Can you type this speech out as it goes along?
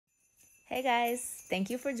Hey guys, thank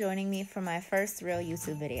you for joining me for my first real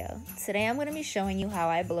YouTube video. Today I'm going to be showing you how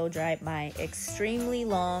I blow dry my extremely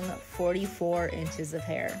long 44 inches of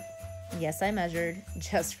hair. Yes, I measured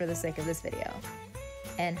just for the sake of this video.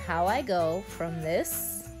 And how I go from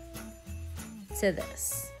this to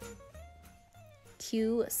this.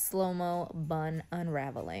 Cue slow-mo bun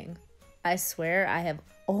unraveling. I swear I have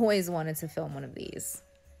always wanted to film one of these.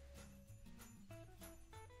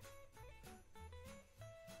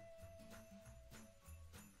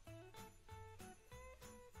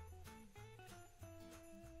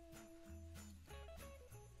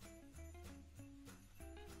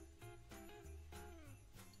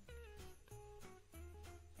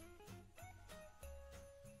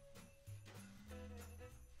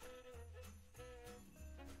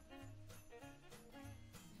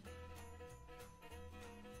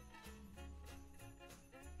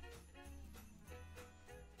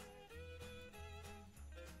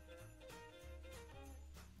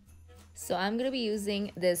 So I'm going to be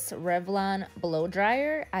using this Revlon blow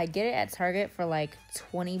dryer. I get it at Target for like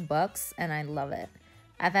 20 bucks and I love it.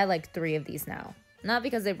 I've had like 3 of these now. Not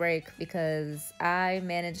because they break, because I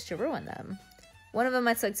managed to ruin them. One of them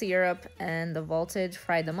I took to Europe and the voltage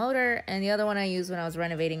fried the motor, and the other one I used when I was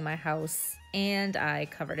renovating my house and I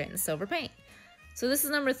covered it in silver paint. So this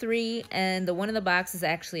is number 3, and the one in the box is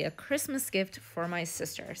actually a Christmas gift for my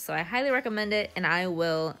sister. So I highly recommend it, and I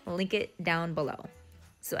will link it down below.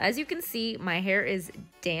 So as you can see, my hair is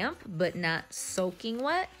damp, but not soaking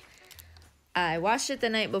wet. I washed it the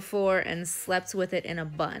night before and slept with it in a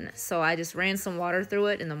bun. So I just ran some water through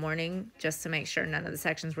it in the morning just to make sure none of the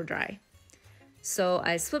sections were dry. So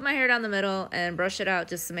I split my hair down the middle and brushed it out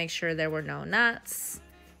just to make sure there were no knots.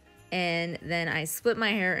 And then I split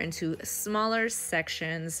my hair into smaller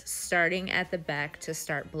sections, starting at the back to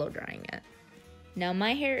start blow drying it. Now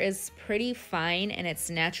my hair is pretty fine and it's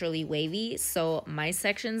naturally wavy, so my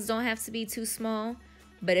sections don't have to be too small.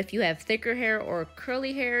 But if you have thicker hair or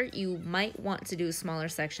curly hair, you might want to do smaller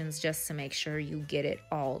sections just to make sure you get it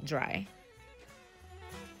all dry.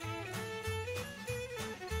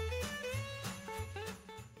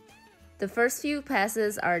 The first few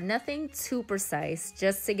passes are nothing too precise,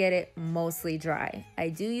 just to get it mostly dry. I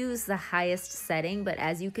do use the highest setting, but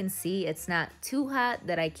as you can see, it's not too hot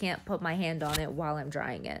that I can't put my hand on it while I'm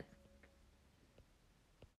drying it.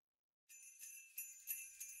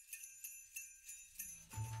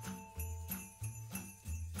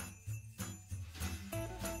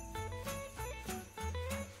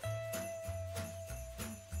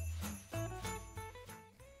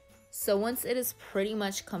 So once it is pretty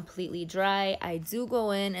much completely dry, I do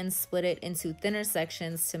go in and split it into thinner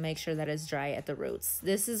sections to make sure that it's dry at the roots.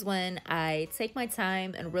 This is when I take my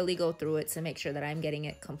time and really go through it to make sure that I'm getting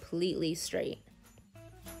it completely straight.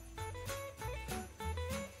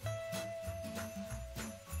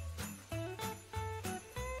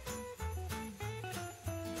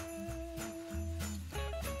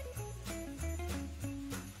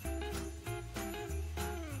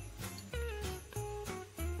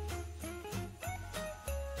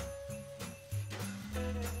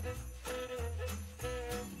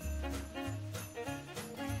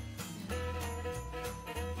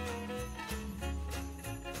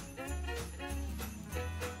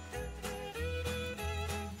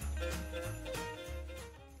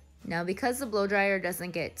 Now because the blow dryer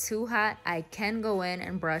doesn't get too hot, I can go in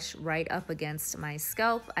and brush right up against my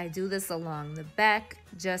scalp. I do this along the back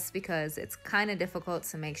just because it's kind of difficult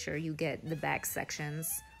to make sure you get the back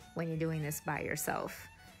sections when you're doing this by yourself.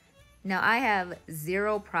 Now I have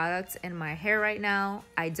 0 products in my hair right now.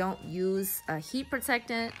 I don't use a heat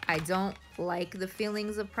protectant. I don't like the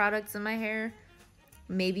feelings of products in my hair.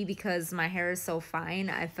 Maybe because my hair is so fine,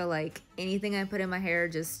 I feel like anything I put in my hair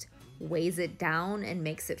just weighs it down and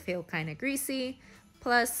makes it feel kind of greasy.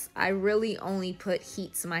 Plus, I really only put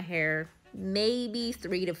heat to my hair maybe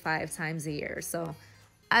 3 to 5 times a year, so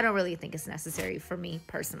I don't really think it's necessary for me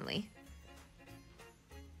personally.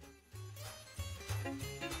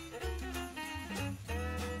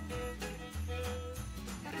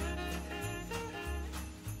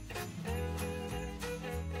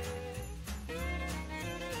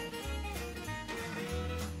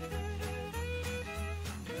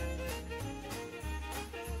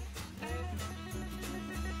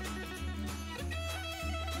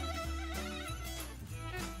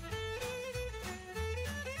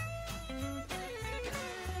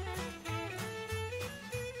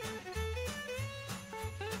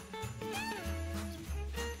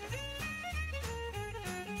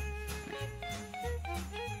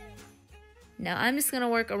 Now I'm just gonna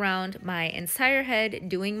work around my entire head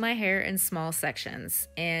doing my hair in small sections.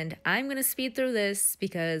 And I'm gonna speed through this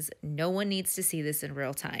because no one needs to see this in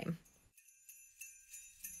real time.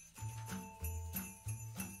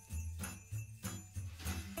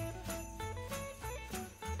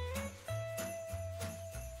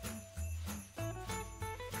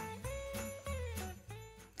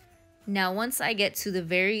 Now, once I get to the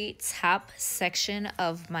very top section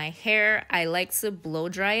of my hair, I like to blow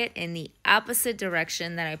dry it in the opposite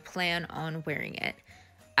direction that I plan on wearing it.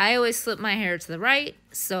 I always flip my hair to the right,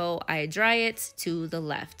 so I dry it to the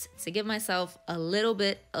left to give myself a little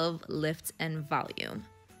bit of lift and volume.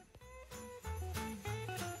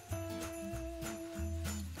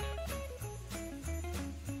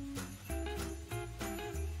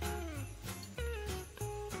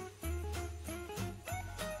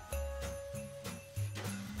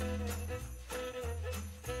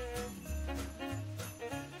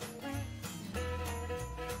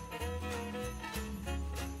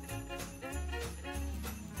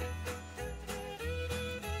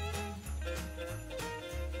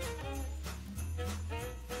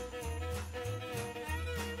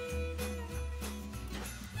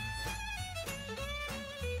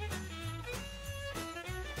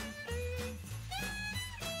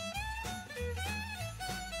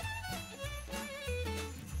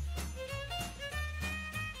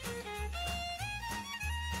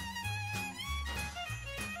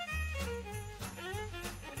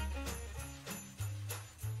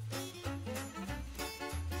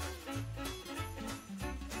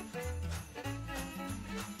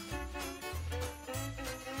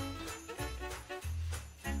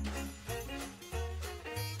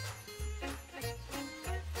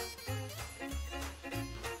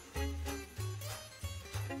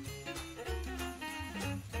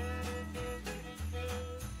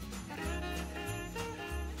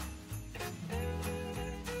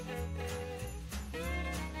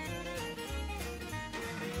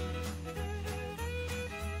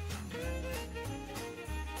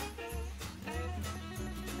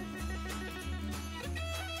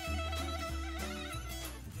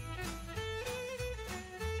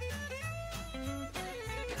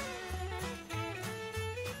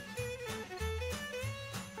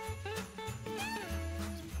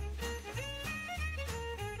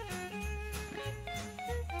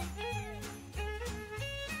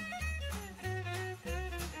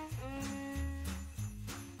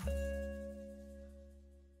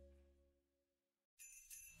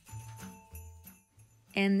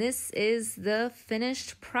 And this is the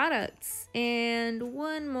finished products. And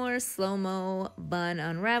one more slow-mo bun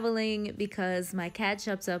unraveling because my cat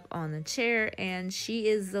jumped up on the chair and she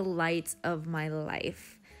is the light of my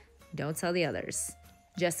life. Don't tell the others.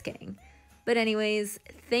 Just kidding. But anyways,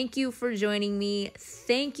 thank you for joining me.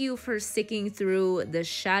 Thank you for sticking through the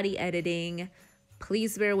shoddy editing.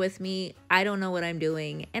 Please bear with me. I don't know what I'm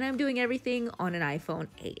doing, and I'm doing everything on an iPhone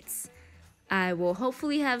 8. I will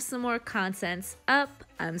hopefully have some more content up.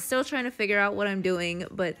 I'm still trying to figure out what I'm doing,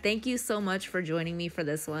 but thank you so much for joining me for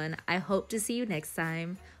this one. I hope to see you next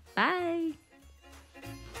time. Bye!